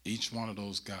 Each one of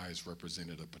those guys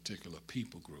represented a particular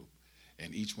people group,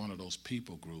 and each one of those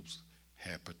people groups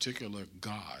had particular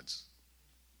gods,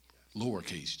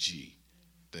 lowercase g,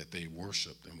 that they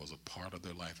worshiped and was a part of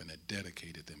their life and had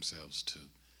dedicated themselves to,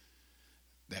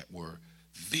 that were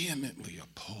vehemently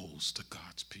opposed to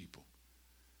God's people.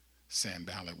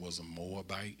 Sanballat was a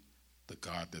Moabite. The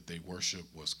god that they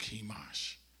worshiped was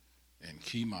Chemosh. And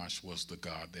Chemosh was the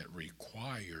god that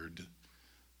required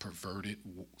perverted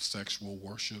sexual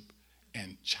worship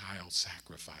and child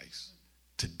sacrifice.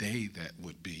 Today, that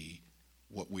would be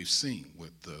what we've seen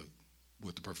with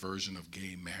the perversion of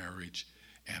gay marriage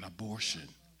and abortion.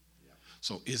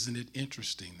 So isn't it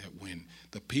interesting that when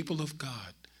the people of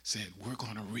God said, we're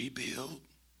going to rebuild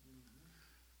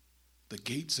the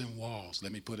gates and walls,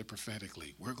 let me put it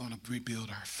prophetically, we're going to rebuild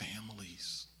our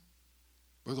families.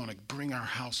 We're going to bring our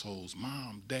households,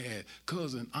 mom, dad,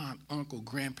 cousin, aunt, uncle,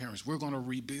 grandparents. We're going to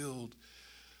rebuild.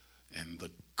 And the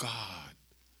God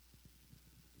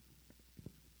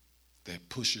that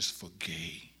pushes for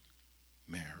gay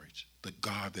marriage, the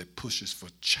God that pushes for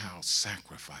child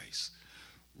sacrifice,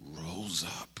 rose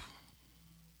up.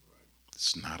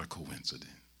 It's not a coincidence.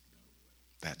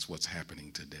 That's what's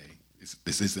happening today.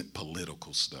 This isn't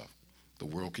political stuff. The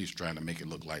world keeps trying to make it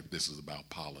look like this is about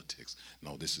politics.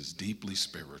 No, this is deeply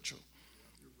spiritual.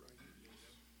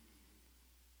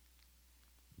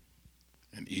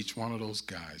 And each one of those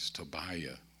guys,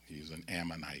 Tobiah, he was an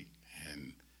Ammonite,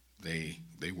 and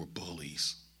they were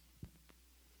bullies.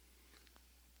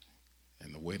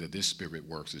 And the way that this spirit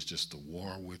works is just to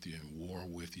war with you and war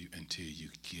with you until you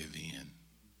give in,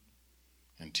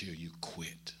 until you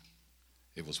quit.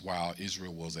 It was while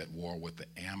Israel was at war with the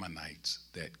Ammonites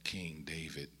that King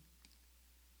David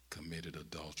committed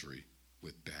adultery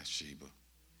with Bathsheba,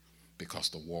 because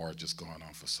the war had just gone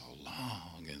on for so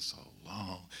long and so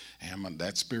long.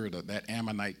 That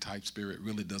Ammonite type spirit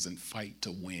really doesn't fight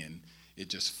to win. It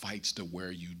just fights to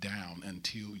wear you down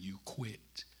until you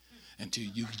quit, until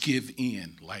you give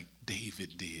in like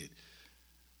David did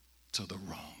to the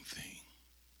wrong thing.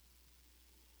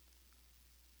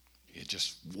 It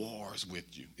just wars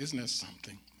with you. Isn't that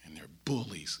something? And they're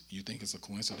bullies. You think it's a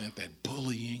coincidence that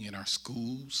bullying in our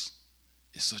schools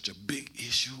is such a big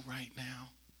issue right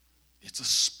now? It's a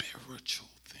spiritual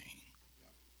thing.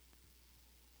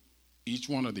 Each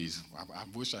one of these, I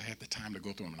wish I had the time to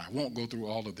go through them, and I won't go through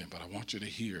all of them, but I want you to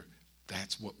hear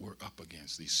that's what we're up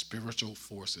against, these spiritual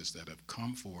forces that have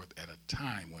come forth at a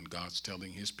time when God's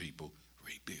telling his people,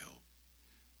 rebuild,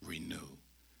 renew,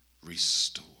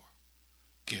 restore.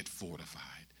 Get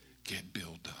fortified, get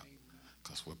built up,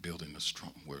 because we're building the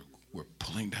strong. We're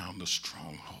pulling down the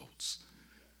strongholds.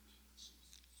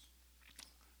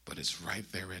 But it's right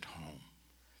there at home.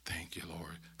 Thank you,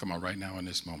 Lord. Come on, right now in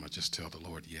this moment, just tell the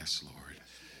Lord, yes, Lord.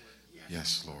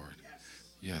 Yes, Lord.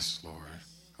 Yes, Lord.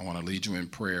 I want to lead you in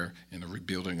prayer in the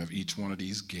rebuilding of each one of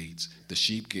these gates. The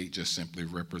sheep gate just simply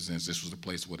represents, this was the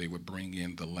place where they would bring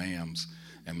in the lambs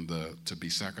and to be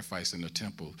sacrificed in the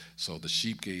temple. So the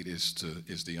sheep gate is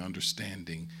the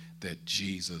understanding that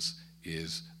Jesus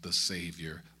is the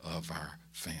Savior of our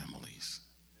families.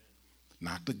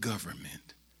 Not the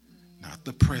government, not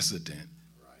the president,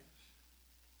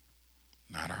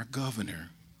 not our governor.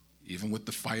 Even with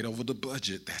the fight over the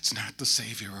budget, that's not the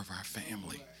Savior of our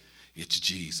family. It's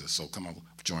Jesus. So come on,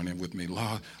 join in with me.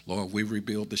 Lord, we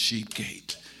rebuild the sheep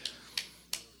gate.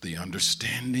 The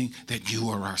understanding that you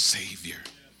are our Savior.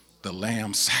 The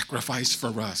lamb sacrificed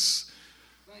for us.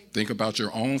 Think about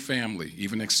your own family,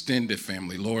 even extended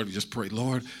family. Lord, just pray,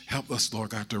 Lord, help us,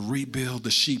 Lord God, to rebuild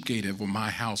the sheep gate over my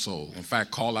household. In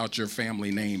fact, call out your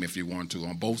family name if you want to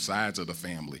on both sides of the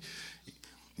family.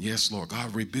 Yes, Lord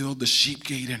God, rebuild the sheep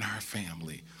gate in our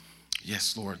family.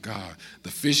 Yes, Lord God. The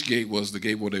fish gate was the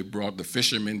gate where they brought the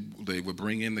fishermen, they would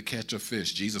bring in the catch of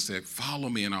fish. Jesus said, follow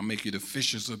me and I'll make you the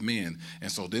fishers of men.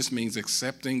 And so this means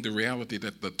accepting the reality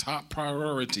that the top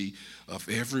priority of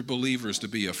every believer is to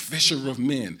be a fisher of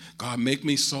men. God, make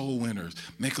me soul winners.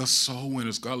 Make us soul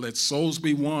winners. God, let souls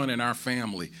be won in our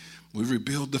family. We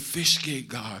rebuild the fish gate,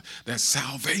 God, that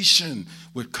salvation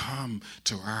would come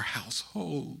to our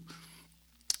household.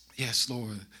 Yes,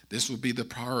 Lord, this would be the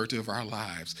priority of our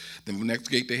lives. The next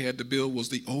gate they had to build was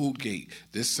the old gate.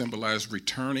 This symbolized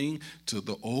returning to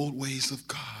the old ways of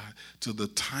God, to the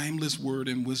timeless word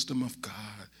and wisdom of God.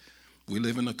 We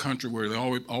live in a country where they're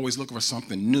always looking for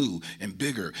something new and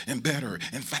bigger and better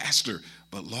and faster.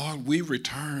 But Lord, we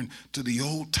return to the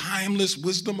old timeless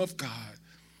wisdom of God.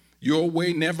 Your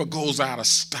way never goes out of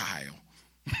style.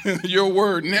 Your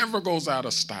word never goes out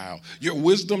of style. Your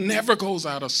wisdom never goes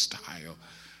out of style.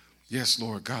 Yes,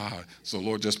 Lord God. So,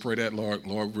 Lord, just pray that, Lord,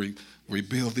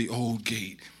 rebuild the old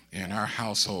gate in our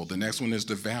household. The next one is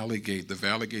the valley gate. The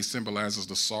valley gate symbolizes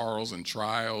the sorrows and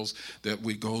trials that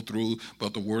we go through.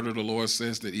 But the word of the Lord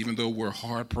says that even though we're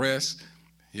hard pressed,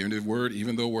 hearing the word,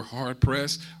 even though we're hard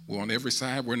pressed, we're on every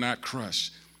side, we're not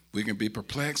crushed. We can be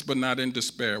perplexed, but not in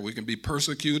despair. We can be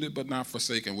persecuted, but not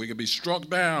forsaken. We can be struck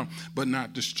down, but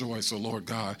not destroyed. So, Lord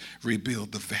God,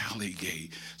 rebuild the valley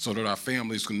gate so that our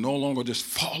families can no longer just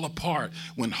fall apart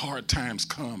when hard times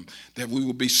come, that we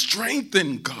will be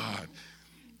strengthened, God.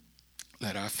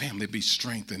 Let our family be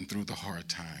strengthened through the hard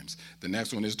times. The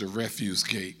next one is the refuse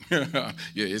gate. Yeah,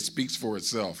 it speaks for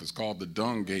itself. It's called the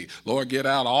dung gate. Lord, get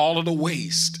out all of the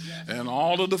waste and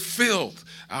all of the filth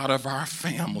out of our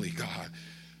family, God.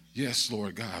 Yes,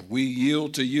 Lord God, we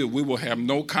yield to you. We will have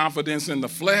no confidence in the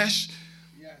flesh.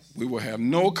 Yes. We will have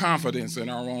no confidence in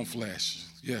our own flesh.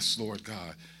 Yes, Lord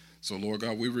God. So, Lord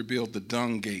God, we rebuild the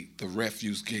dung gate, the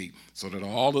refuse gate, so that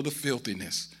all of the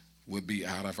filthiness would be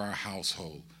out of our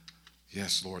household.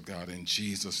 Yes, Lord God, in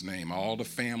Jesus' name. All the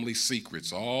family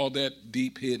secrets, all that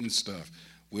deep hidden stuff,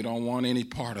 we don't want any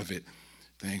part of it.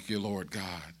 Thank you, Lord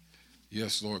God.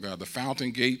 Yes, Lord God. The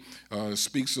fountain gate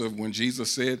speaks of when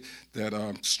Jesus said that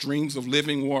streams of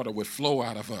living water would flow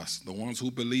out of us, the ones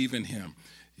who believe in him.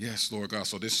 Yes, Lord God.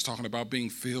 So this is talking about being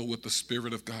filled with the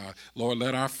Spirit of God. Lord,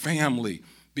 let our family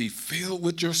be filled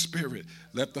with your Spirit.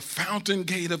 Let the fountain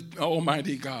gate of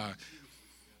Almighty God,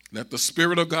 let the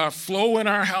Spirit of God flow in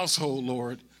our household,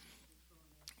 Lord.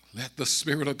 Let the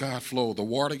Spirit of God flow. The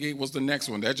water gate was the next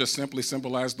one. That just simply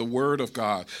symbolized the word of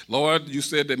God. Lord, you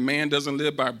said that man doesn't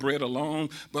live by bread alone,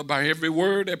 but by every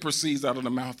word that proceeds out of the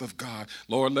mouth of God.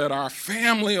 Lord, let our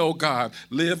family, oh God,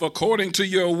 live according to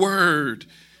your word.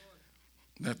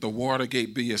 Let the water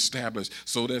gate be established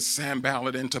so that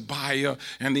Sanballat and Tobiah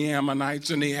and the Ammonites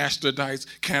and the Ashdodites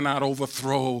cannot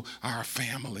overthrow our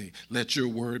family. Let your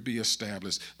word be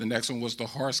established. The next one was the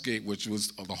horse gate, which was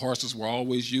the horses were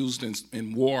always used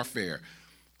in warfare.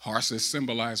 Horses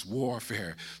symbolize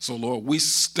warfare. So, Lord, we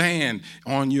stand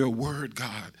on your word,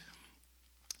 God.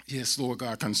 Yes, Lord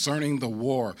God, concerning the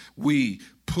war, we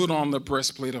put on the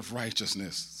breastplate of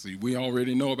righteousness. See, we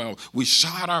already know about it. We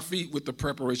shod our feet with the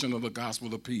preparation of the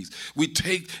gospel of peace. We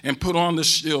take and put on the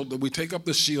shield, we take up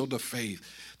the shield of faith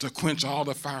to quench all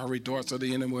the fiery darts of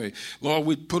the enemy. Lord,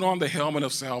 we put on the helmet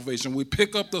of salvation. We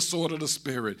pick up the sword of the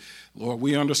Spirit. Lord,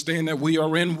 we understand that we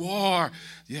are in war.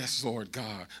 Yes, Lord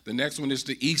God. The next one is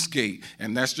the east gate,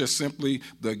 and that's just simply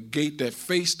the gate that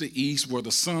faced the east where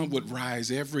the sun would rise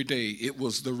every day. It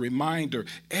was the reminder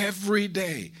every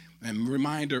day, and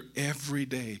reminder every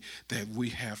day that we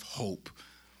have hope.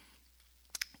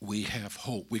 We have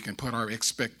hope. We can put our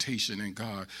expectation in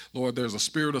God. Lord, there's a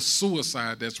spirit of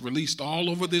suicide that's released all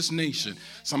over this nation.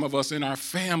 Some of us in our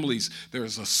families,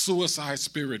 there's a suicide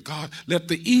spirit. God, let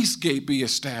the east gate be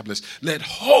established. Let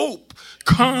hope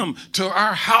come to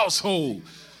our household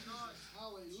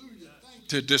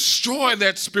to destroy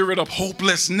that spirit of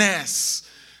hopelessness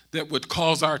that would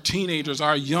cause our teenagers,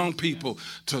 our young people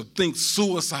to think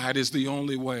suicide is the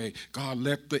only way. God,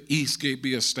 let the east gate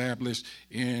be established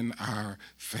in our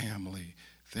family.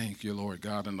 Thank you, Lord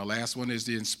God. And the last one is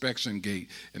the inspection gate.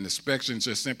 And inspection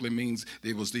just simply means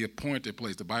it was the appointed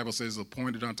place. The Bible says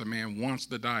appointed unto man once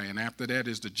to die, and after that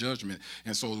is the judgment.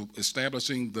 And so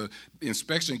establishing the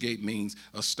inspection gate means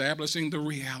establishing the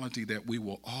reality that we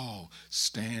will all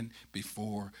stand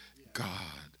before God.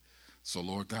 So,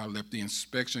 Lord God, let the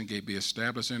inspection gate be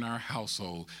established in our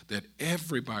household, that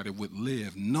everybody would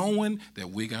live knowing that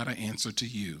we got to answer to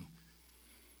you.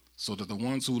 So that the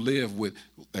ones who live with,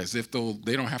 as if though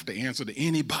they don't have to answer to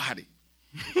anybody,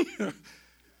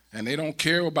 and they don't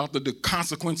care about the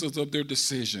consequences of their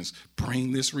decisions,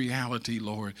 bring this reality,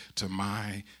 Lord, to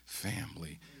my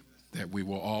family, that we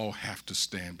will all have to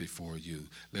stand before you.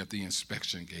 Let the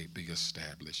inspection gate be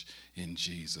established. In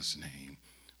Jesus' name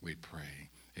we pray.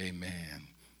 Amen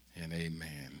and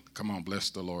amen. Come on, bless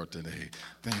the Lord today.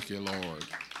 Thank you, Lord.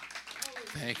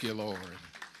 Thank you, Lord.